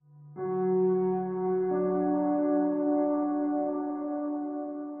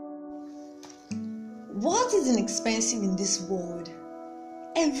What isn't expensive in this world?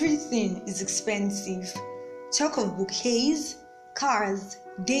 Everything is expensive. Talk of bouquets, cars,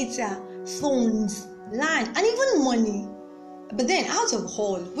 data, phones, land, and even money. But then, out of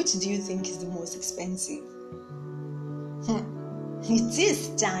all, which do you think is the most expensive? It is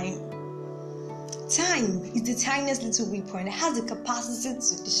time. Time is the tiniest little weapon that has the capacity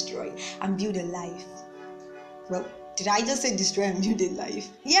to destroy and build a life. Well, did I just say destroy and build a life?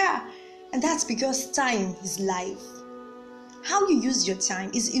 Yeah, and that's because time is life. How you use your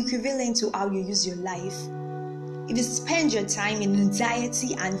time is equivalent to how you use your life. If you spend your time in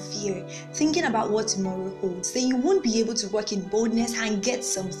anxiety and fear, thinking about what tomorrow holds, then you won't be able to work in boldness and get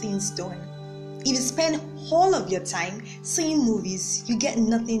some things done. If you spend all of your time seeing movies, you get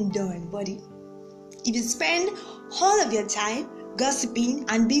nothing done, buddy. If you spend all of your time gossiping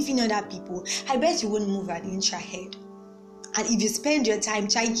and beefing other people, I bet you won't move an inch ahead. And if you spend your time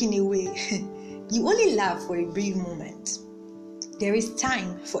chiking away, you only laugh for a brief moment. There is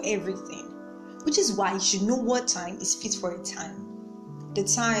time for everything, which is why you should know what time is fit for a time. The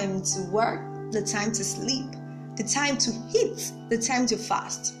time to work, the time to sleep, the time to eat, the time to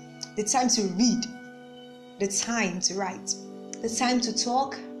fast, the time to read, the time to write, the time to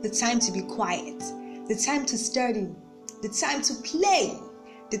talk, the time to be quiet, the time to study, the time to play,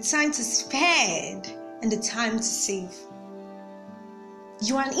 the time to spend, and the time to save.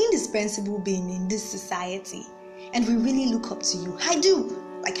 You are an indispensable being in this society, and we really look up to you. I do,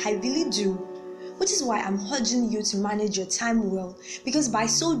 I really do. Which is why I'm urging you to manage your time well, because by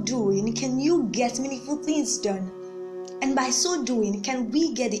so doing, can you get meaningful things done? And by so doing, can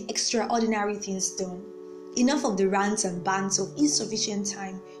we get the extraordinary things done? Enough of the rants and bants of insufficient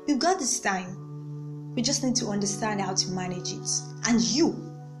time. We've got this time. We just need to understand how to manage it. And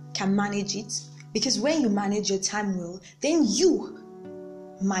you can manage it, because when you manage your time well, then you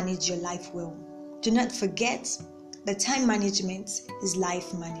manage your life well. Do not forget that time management is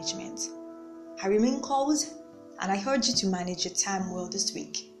life management. I remain Coles, and I urge you to manage your time well this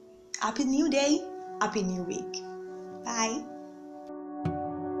week. Happy New Day, Happy New Week. Bye.